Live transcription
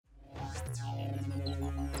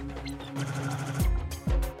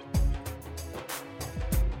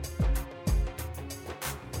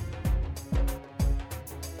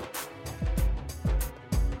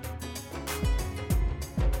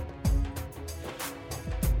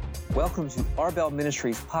Welcome to Arbel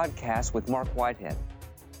Ministries podcast with Mark Whitehead.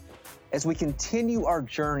 As we continue our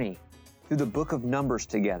journey through the book of Numbers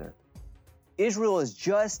together, Israel is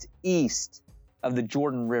just east of the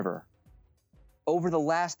Jordan River. Over the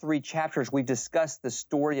last 3 chapters, we've discussed the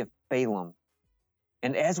story of Balaam.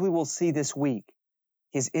 And as we will see this week,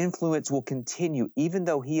 his influence will continue even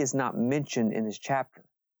though he is not mentioned in this chapter.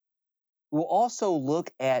 We'll also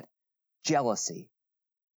look at jealousy.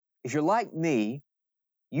 If you're like me,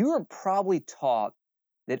 you are probably taught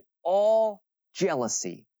that all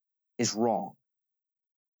jealousy is wrong.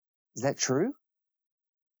 Is that true?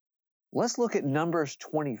 Let's look at Numbers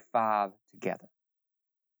 25 together.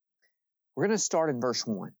 We're going to start in verse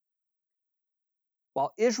 1.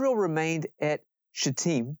 While Israel remained at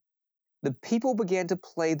Shittim, the people began to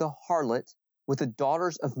play the harlot with the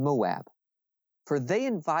daughters of Moab, for they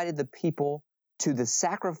invited the people to the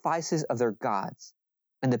sacrifices of their gods,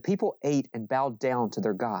 and the people ate and bowed down to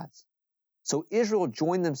their gods. So Israel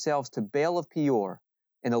joined themselves to Baal of Peor,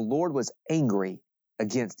 and the Lord was angry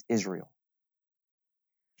against Israel.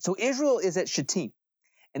 So Israel is at Shittim,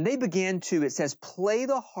 and they began to, it says, play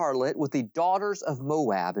the harlot with the daughters of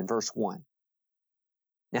Moab in verse 1.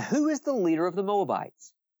 Now, who is the leader of the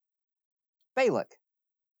Moabites? Balak.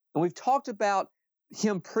 And we've talked about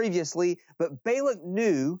him previously, but Balak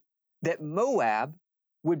knew that Moab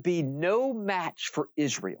would be no match for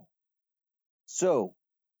Israel. So,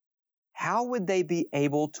 how would they be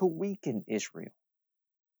able to weaken Israel?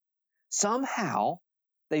 Somehow,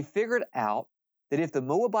 they figured out that if the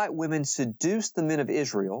Moabite women seduced the men of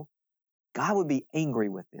Israel, God would be angry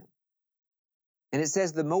with them. And it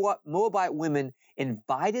says the Moabite women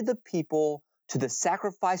invited the people to the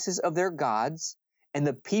sacrifices of their gods, and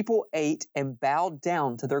the people ate and bowed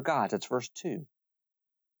down to their gods. That's verse 2.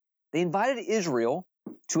 They invited Israel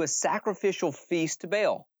to a sacrificial feast to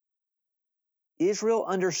Baal. Israel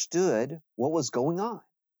understood what was going on.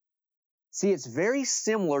 See, it's very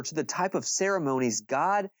similar to the type of ceremonies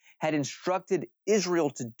God had instructed Israel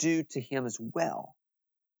to do to him as well.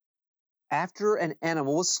 After an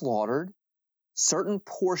animal was slaughtered, certain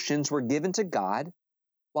portions were given to God,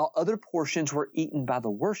 while other portions were eaten by the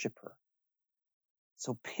worshiper.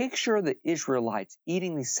 So picture the Israelites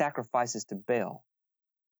eating these sacrifices to Baal,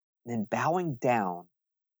 and then bowing down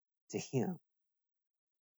to him.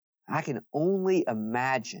 I can only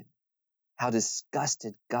imagine how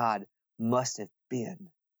disgusted God must have been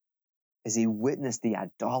as he witnessed the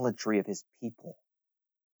idolatry of his people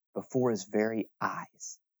before his very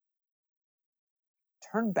eyes.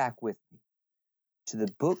 Turn back with me to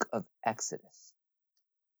the book of Exodus.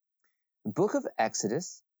 The book of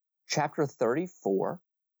Exodus, chapter 34,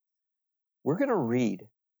 we're going to read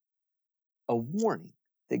a warning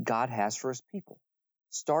that God has for his people,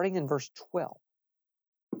 starting in verse 12.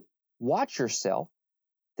 Watch yourself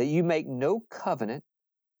that you make no covenant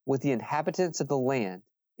with the inhabitants of the land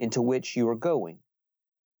into which you are going,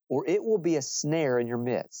 or it will be a snare in your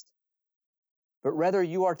midst. But rather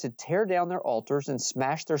you are to tear down their altars and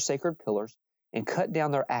smash their sacred pillars and cut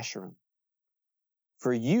down their Asherim.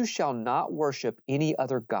 For you shall not worship any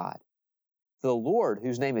other God. For the Lord,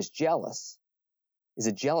 whose name is jealous, is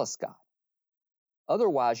a jealous God.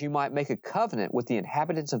 Otherwise you might make a covenant with the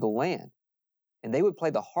inhabitants of the land, and they would play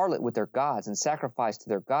the harlot with their gods and sacrifice to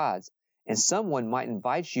their gods, and someone might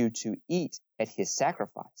invite you to eat at his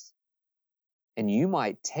sacrifice. And you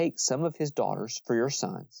might take some of his daughters for your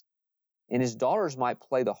sons, and his daughters might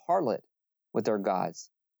play the harlot with their gods,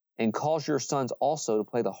 and cause your sons also to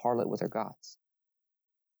play the harlot with their gods.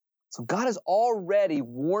 So God has already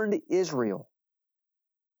warned Israel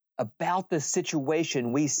about the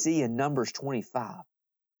situation we see in Numbers 25.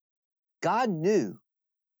 God knew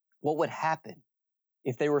what would happen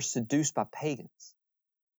if they were seduced by pagans.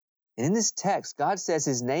 And in this text, God says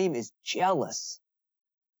his name is jealous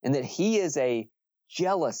and that he is a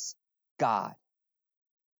jealous God.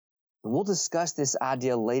 And we'll discuss this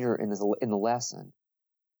idea later in the lesson.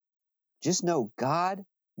 Just know God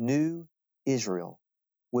knew Israel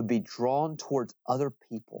would be drawn towards other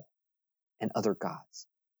people and other gods.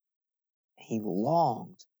 He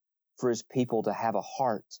longed for his people to have a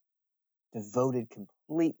heart devoted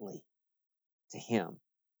completely to him.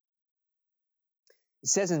 It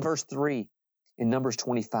says in verse 3 in Numbers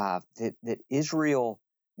 25 that Israel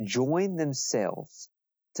joined themselves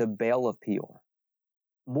to Baal of Peor.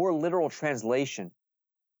 More literal translation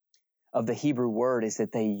of the Hebrew word is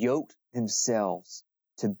that they yoked themselves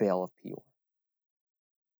to Baal of Peor.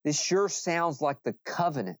 This sure sounds like the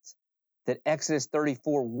covenant that Exodus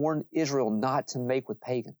 34 warned Israel not to make with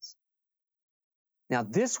pagans. Now,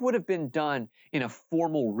 this would have been done in a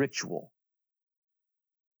formal ritual.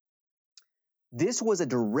 This was a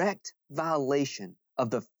direct violation of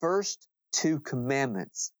the first two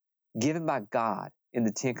commandments given by God in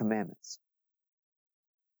the Ten Commandments.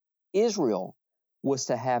 Israel was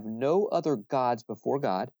to have no other gods before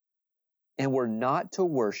God and were not to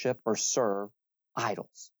worship or serve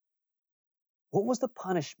idols. What was the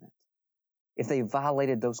punishment if they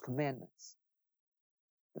violated those commandments?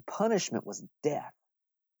 The punishment was death.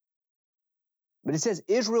 But it says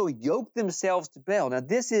Israel yoked themselves to Baal. Now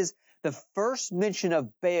this is the first mention of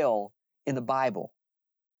Baal in the Bible.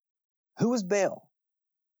 Who was Baal?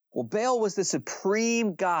 Well, Baal was the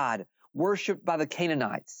supreme god worshipped by the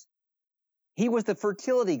Canaanites. He was the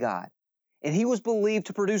fertility god, and he was believed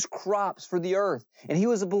to produce crops for the earth, and he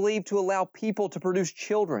was believed to allow people to produce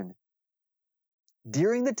children.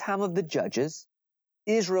 During the time of the judges,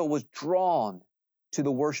 Israel was drawn to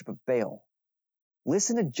the worship of Baal.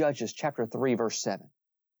 Listen to Judges chapter 3, verse 7.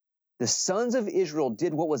 The sons of Israel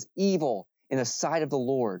did what was evil in the sight of the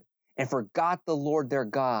Lord and forgot the Lord their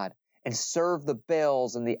God and served the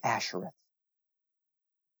Baals and the Ashereth.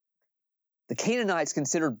 The Canaanites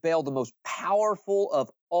considered Baal the most powerful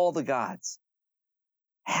of all the gods.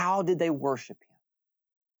 How did they worship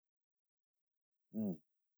him?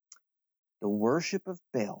 The worship of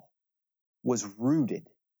Baal was rooted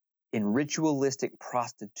in ritualistic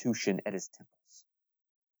prostitution at his temples.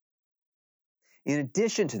 In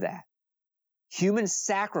addition to that, human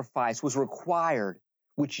sacrifice was required,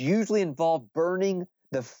 which usually involved burning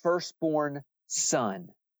the firstborn son.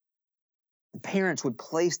 The parents would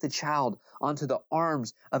place the child onto the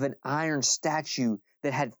arms of an iron statue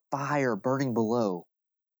that had fire burning below.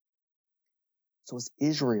 So as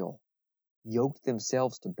Israel yoked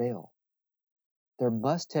themselves to Baal, there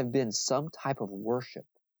must have been some type of worship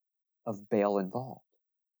of Baal involved.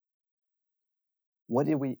 What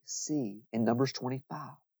did we see in Numbers 25?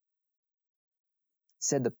 It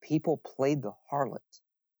said the people played the harlot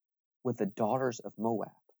with the daughters of Moab.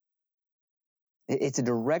 It's a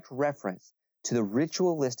direct reference to the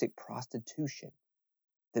ritualistic prostitution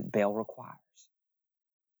that Baal requires.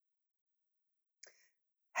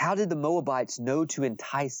 How did the Moabites know to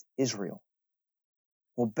entice Israel?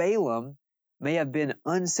 Well, Balaam may have been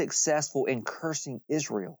unsuccessful in cursing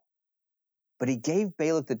Israel, but he gave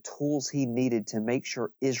Balak the tools he needed to make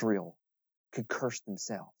sure Israel could curse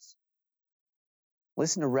themselves.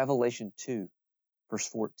 Listen to Revelation 2, verse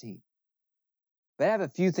 14. But I have a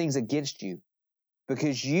few things against you,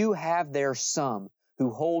 because you have there some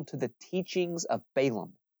who hold to the teachings of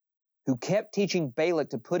Balaam, who kept teaching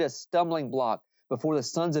Balak to put a stumbling block before the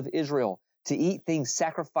sons of Israel, to eat things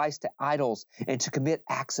sacrificed to idols, and to commit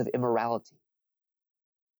acts of immorality.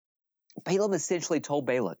 Balaam essentially told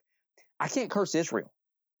Balak, I can't curse Israel,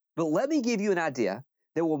 but let me give you an idea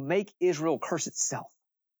that will make Israel curse itself.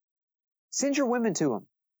 Send your women to them.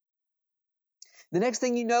 The next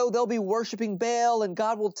thing you know, they'll be worshiping Baal, and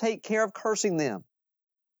God will take care of cursing them.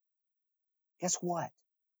 Guess what?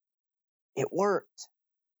 It worked.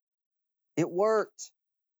 It worked.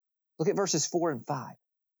 Look at verses 4 and 5.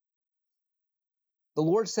 The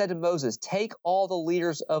Lord said to Moses, take all the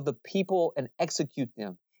leaders of the people and execute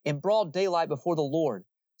them in broad daylight before the Lord,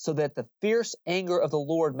 so that the fierce anger of the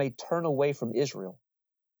Lord may turn away from Israel.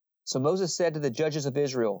 So Moses said to the judges of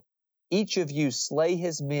Israel, each of you slay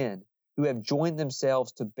his men who have joined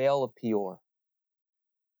themselves to Baal of Peor.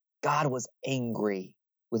 God was angry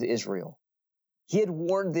with Israel. He had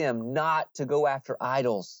warned them not to go after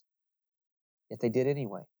idols, yet they did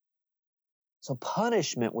anyway. So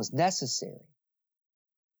punishment was necessary.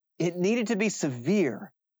 It needed to be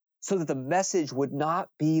severe so that the message would not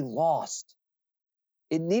be lost.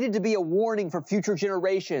 It needed to be a warning for future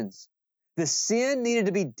generations. The sin needed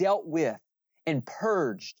to be dealt with and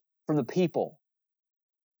purged from the people.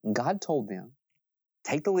 And God told them,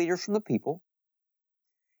 take the leaders from the people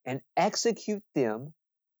and execute them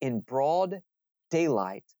in broad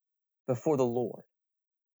daylight before the Lord.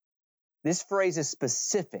 This phrase is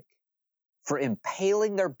specific for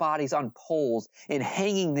impaling their bodies on poles and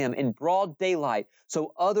hanging them in broad daylight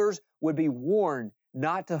so others would be warned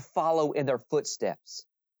not to follow in their footsteps.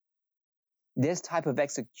 This type of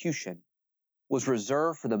execution was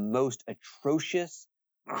reserved for the most atrocious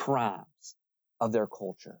crimes of their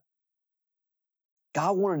culture.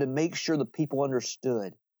 God wanted to make sure the people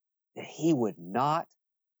understood that he would not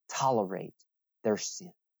tolerate their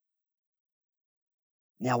sin.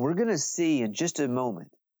 Now we're going to see in just a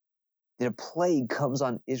moment that a plague comes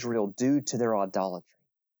on Israel due to their idolatry.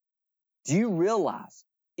 Do you realize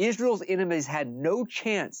Israel's enemies had no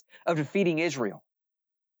chance of defeating Israel?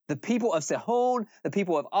 The people of Sihon, the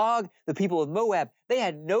people of Og, the people of Moab, they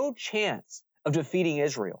had no chance of defeating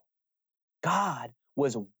Israel. God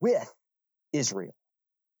was with Israel.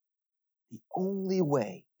 The only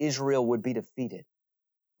way Israel would be defeated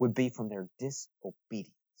would be from their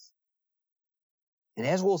disobedience. And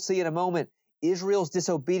as we'll see in a moment, Israel's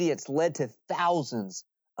disobedience led to thousands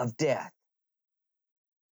of death.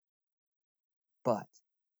 But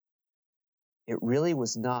it really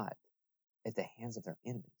was not at the hands of their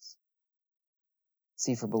enemies.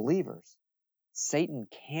 See, for believers, Satan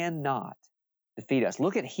cannot defeat us.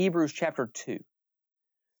 Look at Hebrews chapter 2.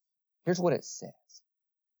 Here's what it says.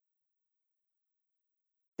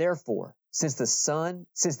 Therefore, since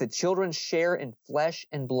the children share in flesh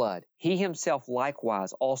and blood, he himself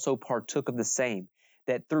likewise also partook of the same,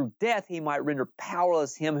 that through death he might render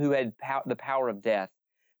powerless him who had the power of death,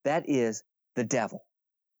 that is, the devil,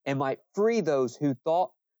 and might free those who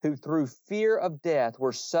through fear of death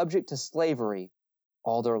were subject to slavery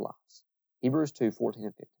all their lives. Hebrews 2, 14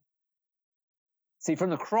 and 15. See, from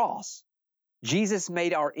the cross, Jesus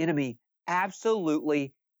made our enemy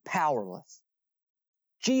absolutely powerless.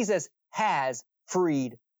 Jesus has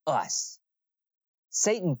freed us.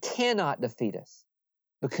 Satan cannot defeat us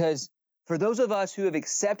because for those of us who have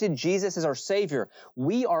accepted Jesus as our Savior,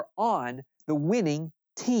 we are on the winning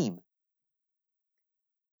team.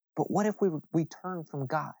 But what if we turn from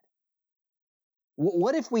God?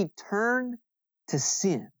 What if we turn to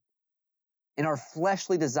sin and our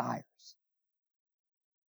fleshly desires?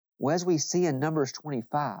 Well, as we see in Numbers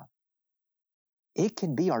 25, it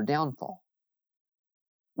can be our downfall.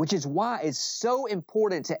 Which is why it's so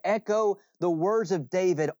important to echo the words of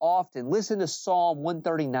David often. Listen to Psalm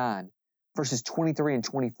 139, verses 23 and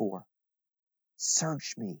 24.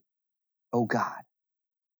 Search me, O God.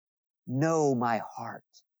 Know my heart.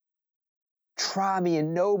 Try me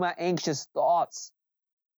and know my anxious thoughts,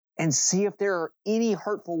 and see if there are any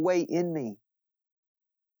hurtful way in me,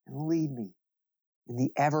 and lead me in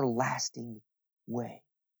the everlasting way.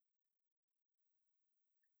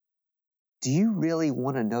 Do you really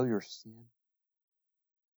want to know your sin?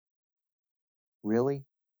 Really?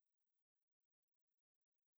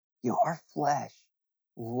 Our flesh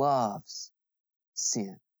loves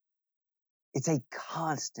sin. It's a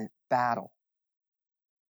constant battle.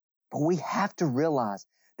 But we have to realize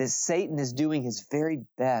that Satan is doing his very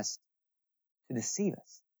best to deceive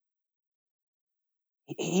us.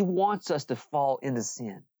 He wants us to fall into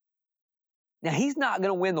sin. Now, he's not going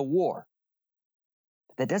to win the war.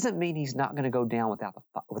 But that doesn't mean he's not going to go down without a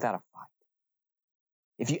fight.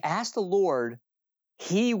 If you ask the Lord,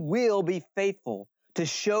 he will be faithful to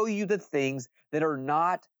show you the things that are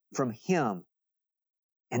not from him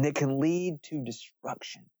and that can lead to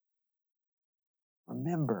destruction.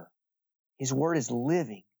 Remember, his word is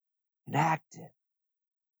living and active,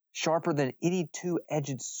 sharper than any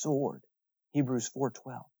two-edged sword. Hebrews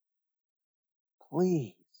 4:12.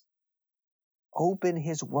 Please open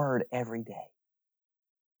his word every day.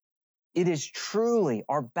 It is truly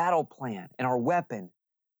our battle plan and our weapon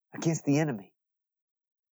against the enemy.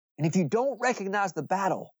 And if you don't recognize the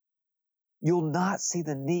battle, you'll not see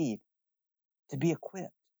the need to be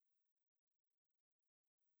equipped.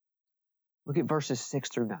 Look at verses 6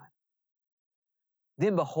 through 9.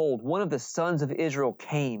 Then behold, one of the sons of Israel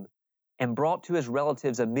came and brought to his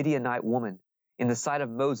relatives a Midianite woman in the sight of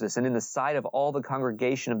Moses and in the sight of all the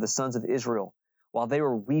congregation of the sons of Israel, while they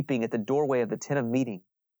were weeping at the doorway of the tent of meeting.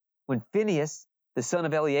 When Phinehas, the son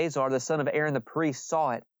of Eleazar, the son of Aaron the priest,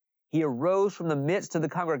 saw it, he arose from the midst of the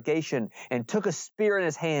congregation and took a spear in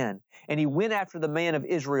his hand, and he went after the man of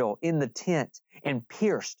Israel in the tent and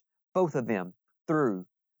pierced both of them through,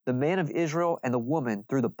 the man of Israel and the woman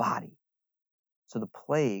through the body. So the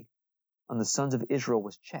plague on the sons of Israel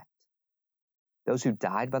was checked. Those who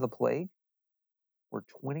died by the plague were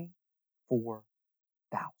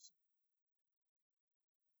 24,000.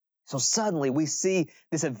 So suddenly we see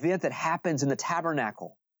this event that happens in the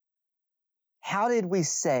tabernacle. How did we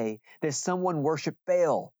say that someone worshiped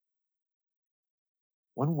Baal?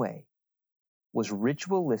 One way was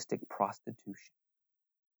ritualistic prostitution.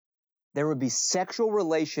 There would be sexual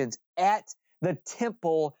relations at the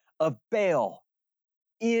temple of Baal,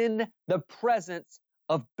 in the presence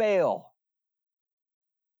of Baal.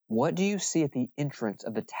 What do you see at the entrance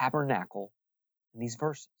of the tabernacle in these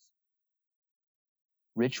verses?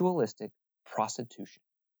 Ritualistic prostitution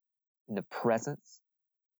in the presence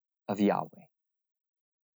of Yahweh.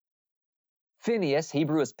 Phinehas,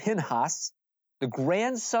 Hebrew is Pinhas, the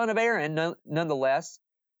grandson of Aaron, nonetheless,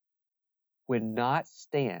 would not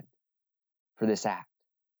stand for this act.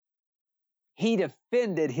 He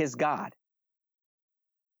defended his God.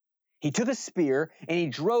 He took a spear and he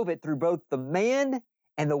drove it through both the man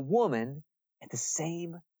and the woman at the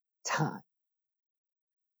same time.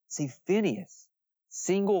 See, Phinehas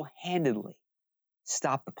single-handedly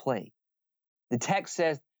stop the plague. The text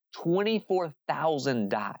says 24,000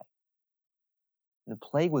 died. The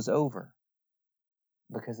plague was over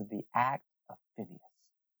because of the act of Phinehas.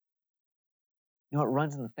 You know, it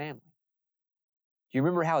runs in the family. Do you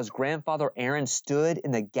remember how his grandfather Aaron stood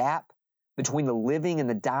in the gap between the living and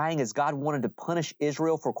the dying as God wanted to punish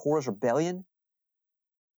Israel for Korah's rebellion?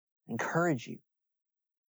 I encourage you.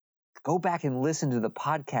 Go back and listen to the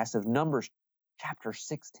podcast of Numbers chapter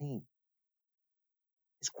 16.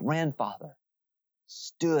 His grandfather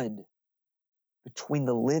stood between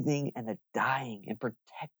the living and the dying and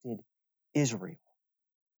protected Israel.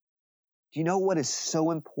 Do you know what is so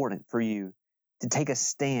important for you to take a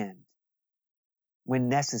stand when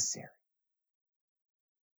necessary?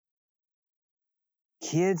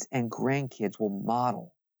 Kids and grandkids will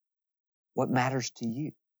model what matters to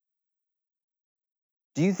you.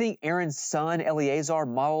 Do you think Aaron's son Eleazar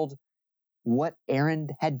modeled what Aaron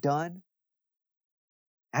had done?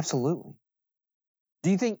 Absolutely. Do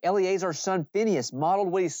you think Eleazar's son Phinehas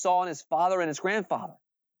modeled what he saw in his father and his grandfather?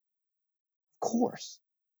 Of course.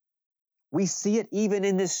 We see it even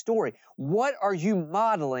in this story. What are you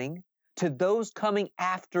modeling to those coming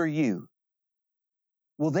after you?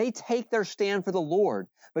 Will they take their stand for the Lord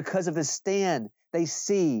because of the stand they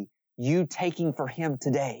see you taking for Him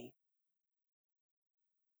today?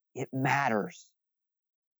 It matters.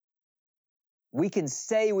 We can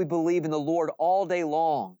say we believe in the Lord all day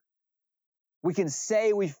long. We can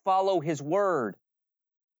say we follow His word.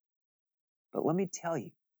 But let me tell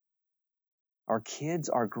you, our kids,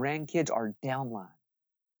 our grandkids, our downline,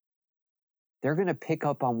 they're going to pick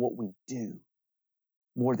up on what we do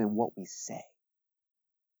more than what we say.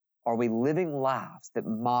 Are we living lives that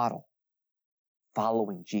model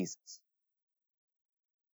following Jesus?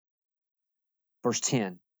 Verse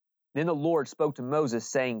 10, then the Lord spoke to Moses,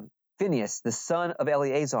 saying, Phinehas, the son of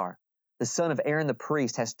Eleazar, the son of Aaron the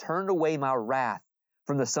priest, has turned away my wrath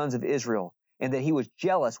from the sons of Israel, and that he was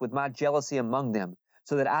jealous with my jealousy among them,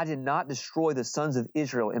 so that I did not destroy the sons of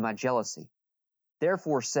Israel in my jealousy.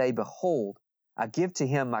 Therefore say, behold, I give to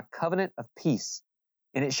him my covenant of peace,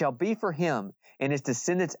 and it shall be for him and his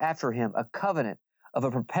descendants after him a covenant of a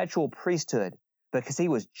perpetual priesthood, because he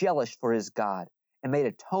was jealous for his God and made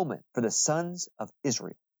atonement for the sons of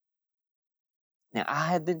Israel. Now, I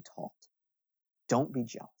have been taught, don't be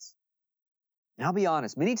jealous. And I'll be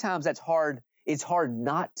honest, many times that's hard. It's hard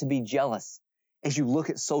not to be jealous as you look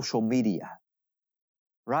at social media,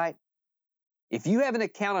 right? If you have an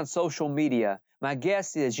account on social media, my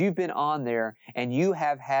guess is you've been on there and you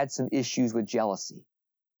have had some issues with jealousy.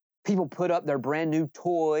 People put up their brand new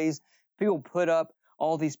toys. People put up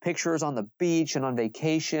all these pictures on the beach and on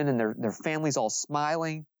vacation, and their families all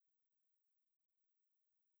smiling.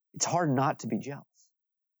 It's hard not to be jealous.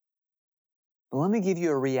 But let me give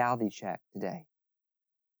you a reality check today.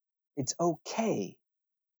 It's okay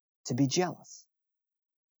to be jealous.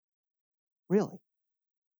 Really.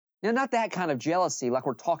 Now, not that kind of jealousy like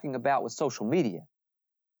we're talking about with social media.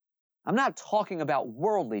 I'm not talking about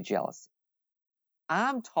worldly jealousy.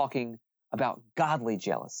 I'm talking about godly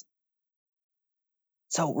jealousy.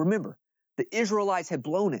 So remember, the Israelites had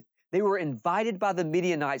blown it. They were invited by the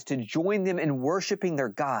Midianites to join them in worshiping their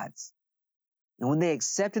gods. And when they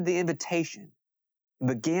accepted the invitation and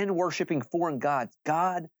began worshiping foreign gods,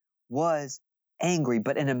 God was angry.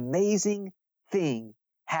 But an amazing thing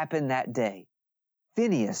happened that day.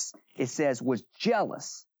 Phinehas, it says, was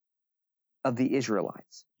jealous of the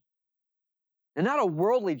Israelites. And not a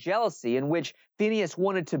worldly jealousy in which Phinehas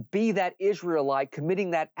wanted to be that Israelite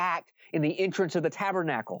committing that act in the entrance of the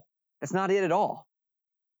tabernacle. That's not it at all.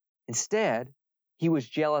 Instead, he was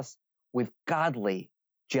jealous with godly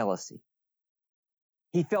jealousy.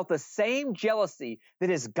 He felt the same jealousy that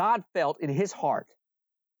his God felt in his heart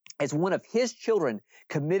as one of his children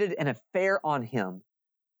committed an affair on him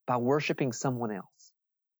by worshiping someone else.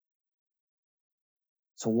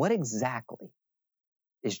 So what exactly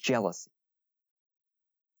is jealousy?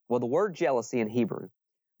 Well, the word jealousy in Hebrew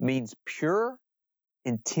means pure,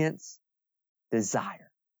 intense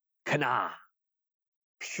desire. Kana.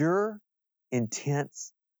 Pure,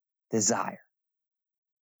 intense desire.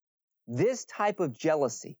 This type of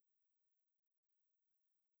jealousy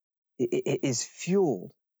is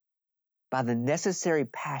fueled by the necessary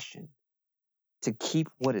passion to keep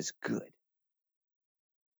what is good.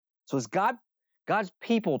 So as God's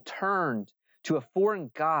people turned to a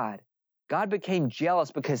foreign god, God became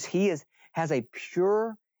jealous because he has a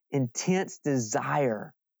pure, intense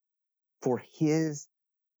desire for his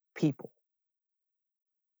people.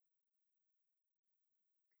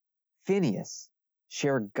 Phinehas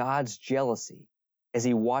shared God's jealousy as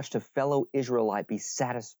he watched a fellow Israelite be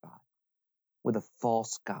satisfied with a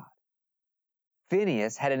false god.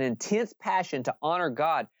 Phinehas had an intense passion to honor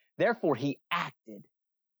God. Therefore, he acted.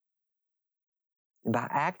 And by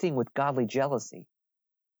acting with godly jealousy,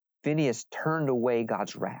 Phinehas turned away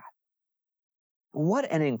God's wrath.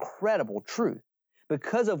 What an incredible truth.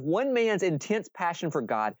 Because of one man's intense passion for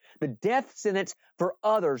God, the death sentence for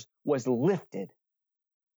others was lifted.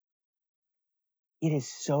 It is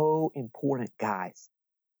so important, guys,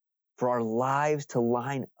 for our lives to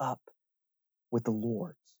line up with the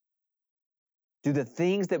Lord's. Do the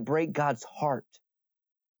things that break God's heart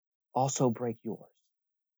also break yours?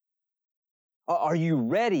 Are you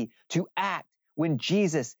ready to act when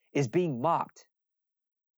Jesus is being mocked?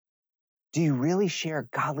 Do you really share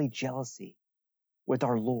godly jealousy with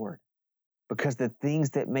our Lord? Because the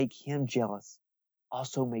things that make him jealous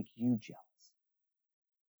also make you jealous.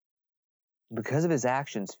 Because of his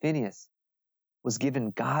actions, Phinehas was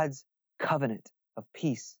given God's covenant of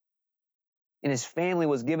peace. And his family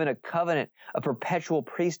was given a covenant of perpetual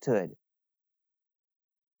priesthood.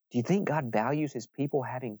 Do you think God values his people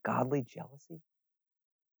having godly jealousy?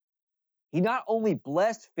 He not only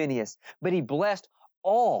blessed Phinehas, but he blessed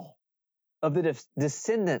all of the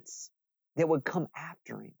descendants that would come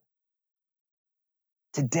after him.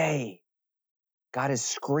 Today, God is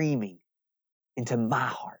screaming into my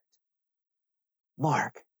heart,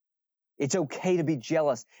 Mark, it's okay to be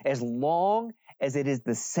jealous as long as it is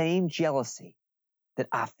the same jealousy that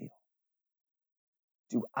I feel.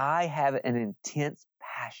 Do I have an intense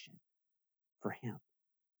passion for him?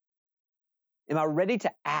 Am I ready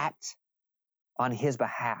to act on his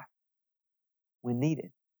behalf when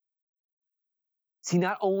needed? See,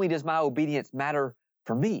 not only does my obedience matter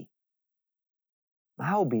for me,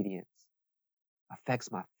 my obedience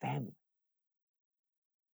affects my family.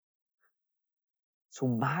 So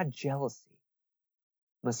my jealousy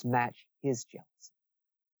must match his jealousy.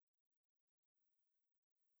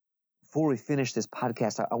 Before we finish this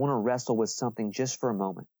podcast, I want to wrestle with something just for a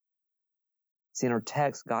moment. See, in our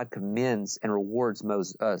text, God commends and rewards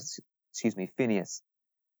Phinehas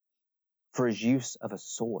for his use of a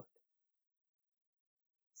sword.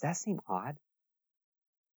 Does that seem odd?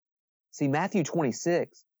 See, Matthew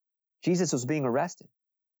 26, Jesus was being arrested.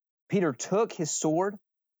 Peter took his sword,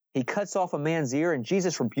 he cuts off a man's ear, and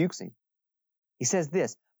Jesus rebukes him. He says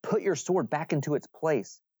this, put your sword back into its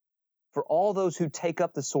place, for all those who take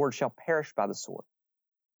up the sword shall perish by the sword.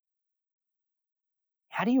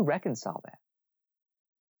 How do you reconcile that?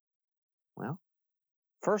 Well,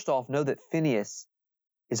 first off, know that Phinehas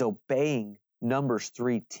is obeying Numbers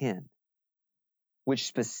 3:10, which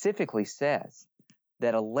specifically says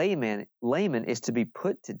that a layman is to be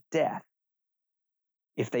put to death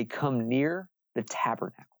if they come near the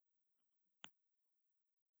tabernacle.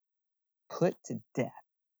 Put to death.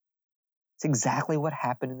 It's exactly what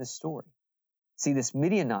happened in this story. See, this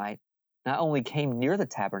Midianite not only came near the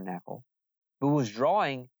tabernacle, but was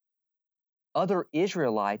drawing other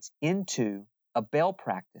Israelites into a Baal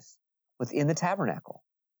practice within the tabernacle.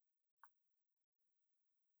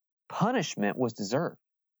 Punishment was deserved.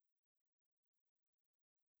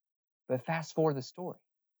 But fast forward the story.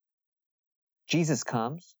 Jesus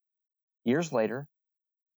comes years later,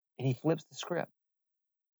 and he flips the script.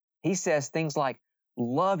 He says things like,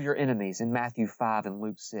 love your enemies in Matthew 5 and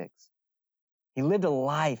Luke 6. He lived a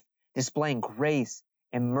life displaying grace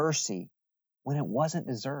and mercy when it wasn't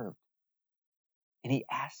deserved. And he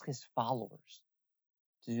asked his followers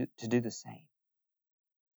to do the same.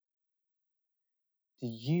 Do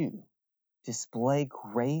you display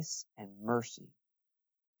grace and mercy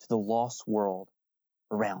to the lost world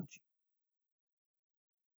around you?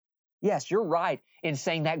 Yes, you're right in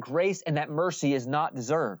saying that grace and that mercy is not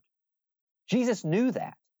deserved. Jesus knew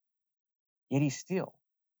that, yet he still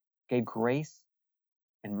gave grace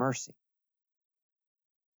and mercy.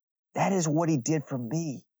 That is what he did for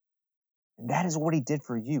me. And that is what he did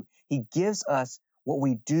for you. He gives us what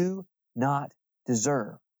we do not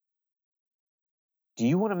deserve. Do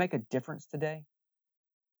you want to make a difference today?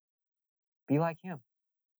 Be like him.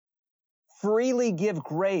 Freely give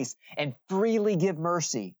grace and freely give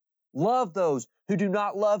mercy. Love those who do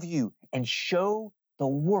not love you and show the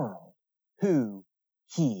world who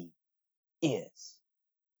he is.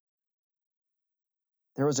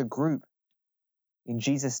 There was a group in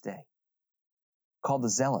Jesus' day called the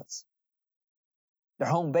Zealots. Their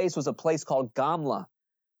home base was a place called Gamla,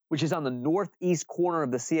 which is on the northeast corner of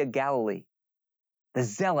the Sea of Galilee. The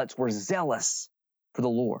Zealots were zealous for the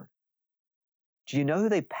Lord. Do you know who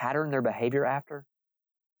they patterned their behavior after?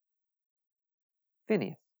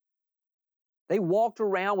 Phinehas. They walked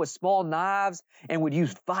around with small knives and would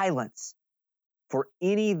use violence for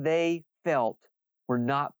any they felt were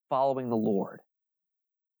not following the Lord.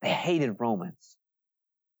 They hated Romans.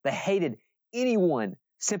 They hated anyone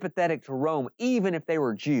sympathetic to Rome, even if they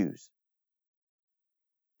were Jews.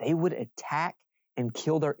 They would attack and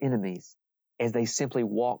kill their enemies as they simply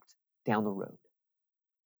walked down the road.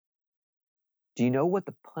 Do you know what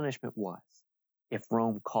the punishment was if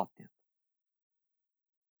Rome caught them?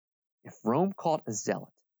 If Rome caught a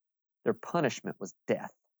zealot, their punishment was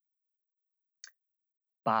death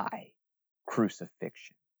by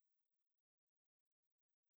crucifixion.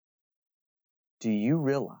 Do you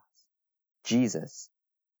realize Jesus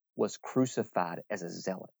was crucified as a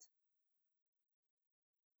zealot?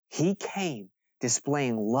 He came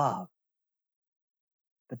displaying love,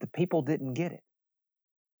 but the people didn't get it.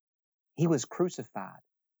 He was crucified,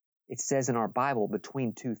 it says in our Bible,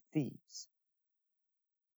 between two thieves.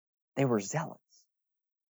 They were zealots.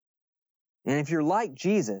 And if you're like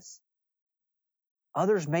Jesus,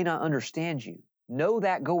 others may not understand you. Know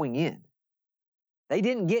that going in. They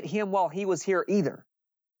didn't get him while he was here either.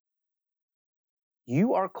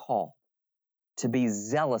 You are called to be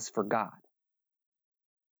zealous for God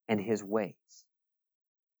and his ways,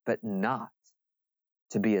 but not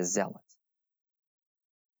to be a zealot.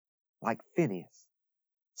 Like Phineas,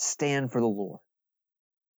 stand for the Lord,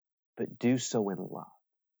 but do so in love.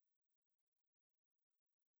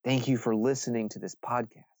 Thank you for listening to this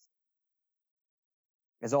podcast.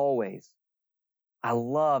 As always, I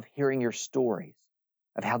love hearing your stories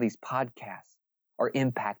of how these podcasts are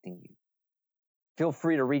impacting you. Feel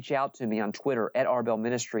free to reach out to me on Twitter at Arbel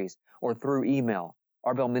Ministries or through email,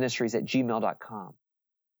 arbelministries@gmail.com.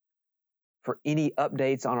 For any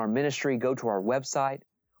updates on our ministry, go to our website,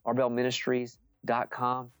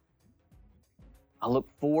 arbelministries.com. I look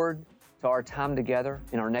forward to our time together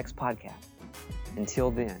in our next podcast.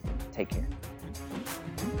 Until then, take care.